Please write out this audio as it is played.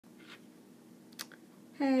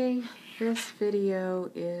Hey, this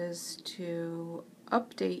video is to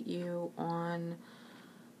update you on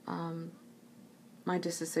my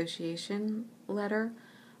disassociation letter.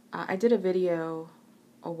 I did a video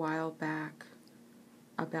a while back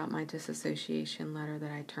about my disassociation letter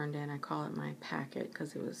that I turned in. I call it my packet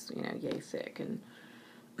because it was, yay thick.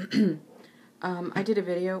 And I did a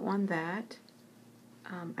video on that.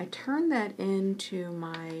 I turned that into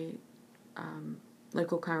my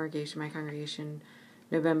local congregation, my congregation,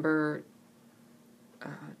 November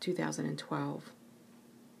 2012.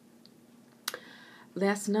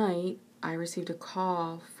 Last night, I received a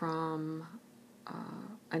call from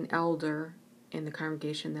an elder in the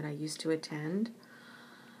congregation that I used to attend.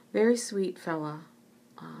 Very sweet fella,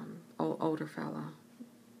 older fella,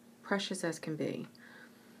 precious as can be.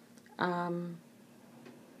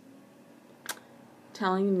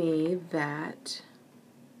 Telling me that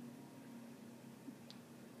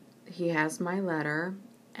he has my letter,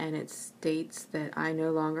 and it states that I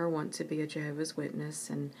no longer want to be a Jehovah's Witness,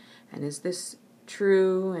 and is this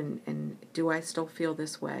true, and do I still feel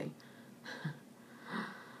this way?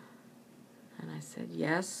 And I said,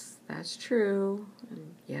 yes, that's true,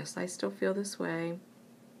 and yes, I still feel this way.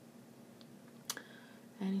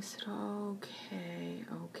 And he said, okay,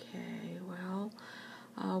 well,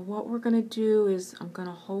 what we're going to do is I'm going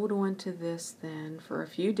to hold on to this then for a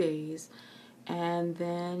few days, and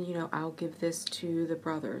then, I'll give this to the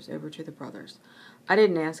brothers, over to the brothers. I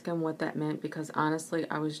didn't ask him what that meant because, honestly,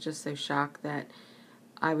 I was just so shocked that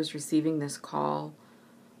I was receiving this call,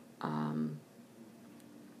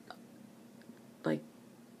 like,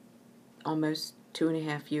 almost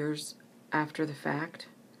 2.5 years after the fact.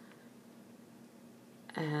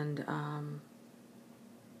 And,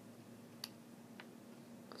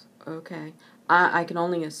 okay. I can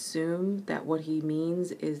only assume that what he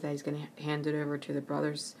means is that he's going to hand it over to the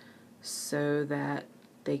brothers so that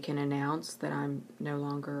they can announce that I'm no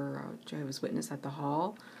longer a Jehovah's Witness at the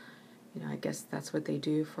hall. I guess that's what they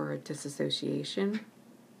do for a disassociation.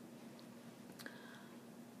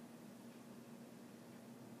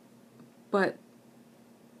 But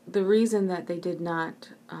the reason that they did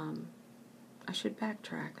not, I should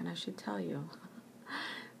backtrack and I should tell you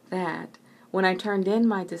that when I turned in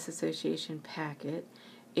my disassociation packet,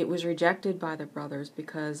 it was rejected by the brothers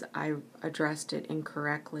because I addressed it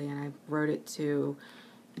incorrectly, and I wrote it to,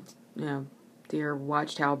 Dear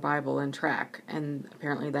Watchtower Bible and Track, and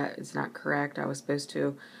apparently that is not correct. I was supposed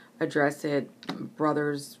to address it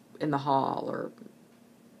brothers in the hall, or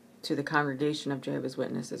to the congregation of Jehovah's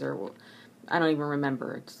Witnesses, or I don't even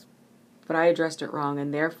remember. But I addressed it wrong,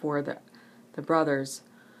 and therefore the brothers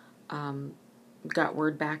got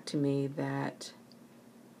word back to me that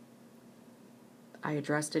I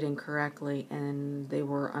addressed it incorrectly, and they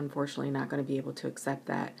were unfortunately not going to be able to accept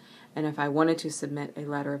that. And if I wanted to submit a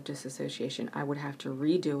letter of disassociation, I would have to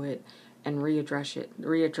redo it and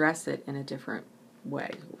readdress it in a different way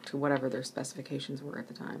to whatever their specifications were at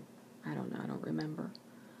the time. I don't know, I don't remember.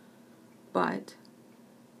 But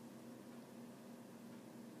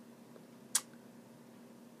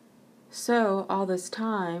so all this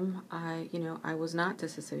time, I was not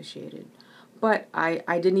disassociated. But I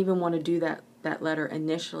didn't even want to do that letter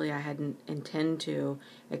initially. I hadn't intended to,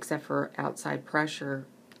 except for outside pressure,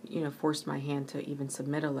 forced my hand to even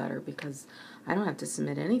submit a letter, because I don't have to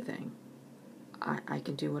submit anything. I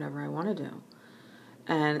can do whatever I want to do.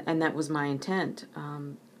 And that was my intent.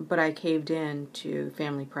 But I caved in to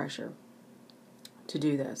family pressure to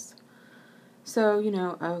do this. So,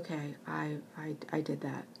 okay, I did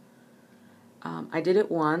that. I did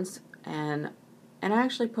it once, and I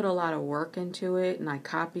actually put a lot of work into it, and I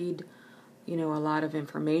copied, a lot of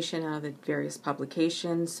information out of the various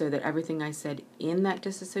publications so that everything I said in that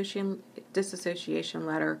disassociation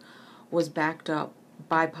letter was backed up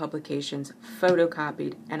by publications,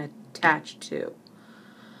 photocopied, and attached to.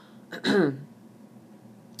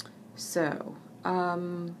 So,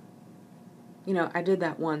 I did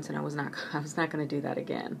that once, and I was not going to do that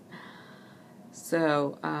again.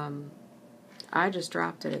 So, I just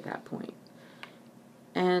dropped it at that point.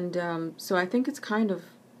 And so I think it's kind of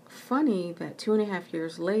funny that 2.5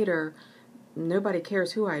 years later, nobody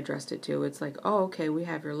cares who I addressed it to. It's like, oh, okay, we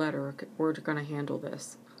have your letter. We're going to handle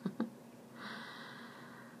this.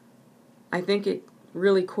 I think it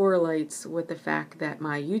really correlates with the fact that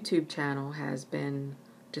my YouTube channel has been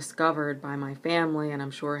discovered by my family, and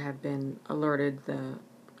I'm sure have been alerted the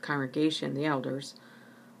congregation, the elders,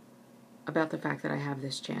 about the fact that I have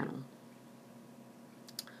this channel.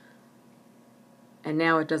 And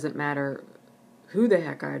now it doesn't matter who the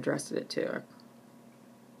heck I addressed it to.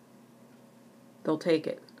 They'll take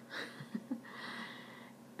it.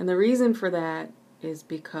 And the reason for that is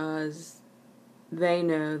because they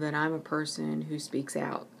know that I'm a person who speaks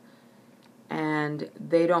out. And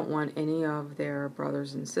they don't want any of their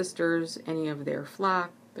brothers and sisters, any of their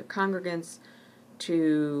flock, their congregants,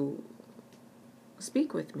 to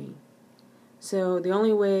speak with me. So the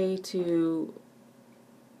only way to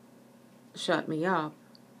shut me up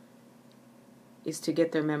is to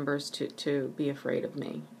get their members to be afraid of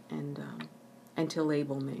me and to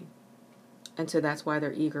label me. And so that's why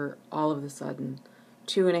they're eager all of a sudden,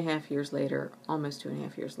 2.5 years later, almost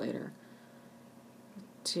 2.5 years later,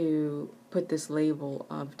 to put this label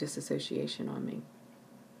of disassociation on me.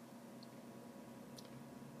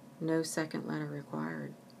 No second letter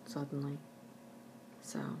required, suddenly.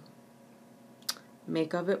 So,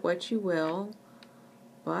 make of it what you will,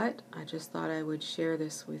 but I just thought I would share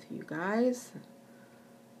this with you guys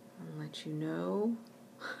and let you know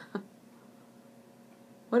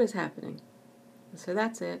what is happening. So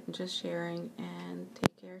that's it. Just sharing, and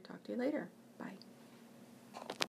take care. Talk to you later. Bye.